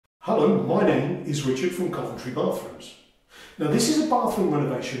Hello, my name is Richard from Coventry Bathrooms. Now this is a bathroom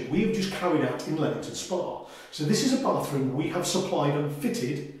renovation we have just carried out in Leamington Spa. So this is a bathroom we have supplied and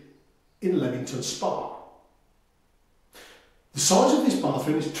fitted in Leamington Spa. The size of this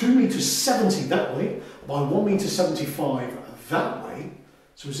bathroom is 2.70 m that way by 1.75 m that way.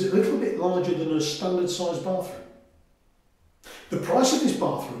 So it's a little bit larger than a standard size bathroom. The price of this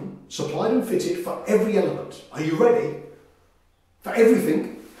bathroom, supplied and fitted for every element. Are you ready? For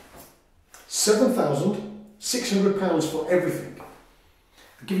everything. £7,600 for everything.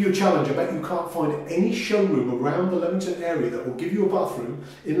 I'll give you a challenge. I bet you can't find any showroom around the Leamington area that will give you a bathroom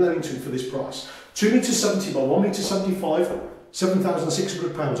in Leamington for this price. 2.70 m by 1.75 m,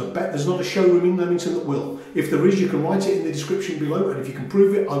 £7,600. I bet there's not a showroom in Leamington that will. If there is, you can write it in the description below, and if you can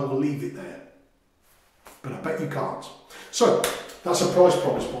prove it, I will leave it there. But I bet you can't. So, that's a price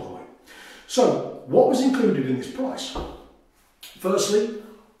promise, by the way. So, what was included in this price? Firstly,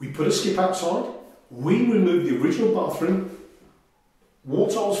 we put a skip outside, we removed the original bathroom, wall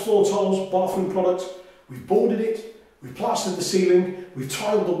tiles, floor tiles, bathroom product, we've boarded it, we've plastered the ceiling, we've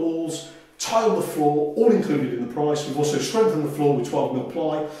tiled the walls, tiled the floor, all included in the price. We've also strengthened the floor with 12 mm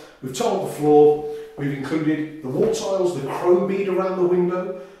ply, we've tiled the floor, we've included the wall tiles, the chrome bead around the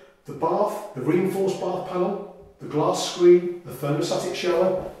window, the bath, the reinforced bath panel, the glass screen, the thermostatic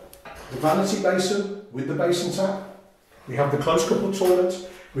shower, the vanity basin with the basin tap, we have the close coupled toilet,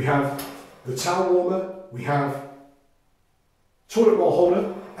 we have the towel warmer, we have toilet roll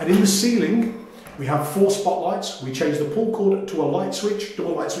holder, and in the ceiling we have 4 spotlights. We changed the pull cord to a light switch,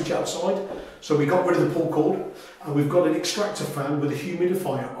 double light switch outside, so we got rid of the pull cord, and we've got an extractor fan with a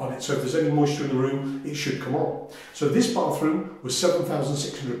humidifier on it, so if there's any moisture in the room it should come on. So this bathroom was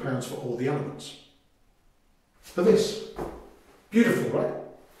 £7,600 for all the elements. For this. Beautiful, right?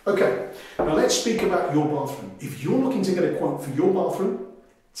 Okay, now let's speak about your bathroom. If you're looking to get a quote for your bathroom,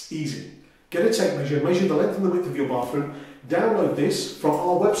 it's easy. Get a tape measure, measure the length and the width of your bathroom, download this from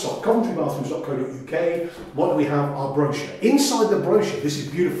our website, coventrybathrooms.co.uk. What do we have? Our brochure. Inside the brochure, this is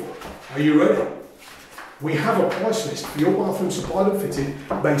beautiful. Are you ready? We have a price list for your bathroom supplied and fitted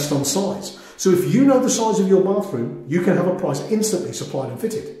based on size. So if you know the size of your bathroom, you can have a price instantly supplied and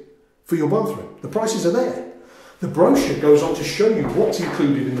fitted for your bathroom. The prices are there. The brochure goes on to show you what's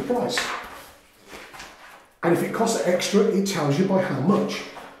included in the price. And if it costs extra, it tells you by how much.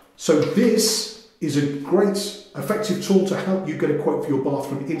 So this is a great, effective tool to help you get a quote for your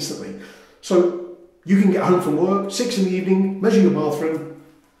bathroom instantly. So you can get home from work, 6 in the evening, measure your bathroom,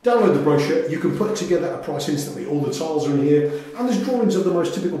 download the brochure, you can put together a price instantly. All the tiles are in here, and there's drawings of the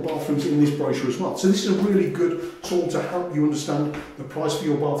most typical bathrooms in this brochure as well. So this is a really good tool to help you understand the price for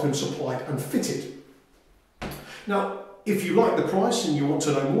your bathroom supplied and fitted. Now, if you like the price and you want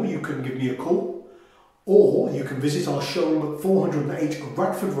to know more, you can give me a call, or you can visit our showroom at 408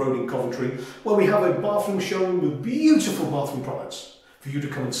 Bradford Road in Coventry, where we have a bathroom showroom with beautiful bathroom products for you to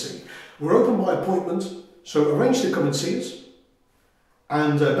come and see. We're open by appointment, so arrange to come and see us,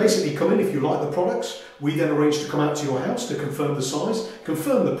 and basically come in if you like the products. We then arrange to come out to your house to confirm the size,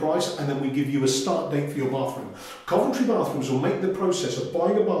 confirm the price, and then we give you a start date for your bathroom. Coventry Bathrooms will make the process of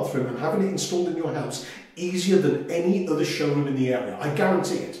buying a bathroom and having it installed in your house easier than any other showroom in the area. I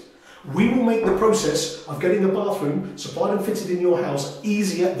guarantee it. We will make the process of getting a bathroom supplied and fitted in your house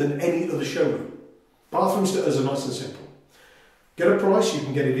easier than any other showroom. Bathrooms to us are nice and simple. Get a price, you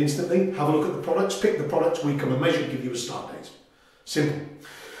can get it instantly, have a look at the products, pick the products, we come and measure, give you a start date. Simple.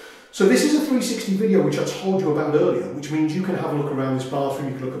 So this is a 360 video which I told you about earlier, which means you can have a look around this bathroom,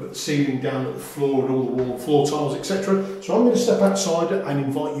 you can look up at the ceiling, down at the floor and all the wall, floor tiles, etc. So I'm going to step outside and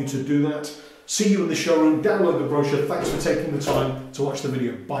invite you to do that. See you in the showroom, download the brochure. Thanks for taking the time to watch the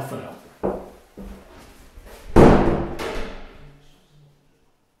video. Bye for now.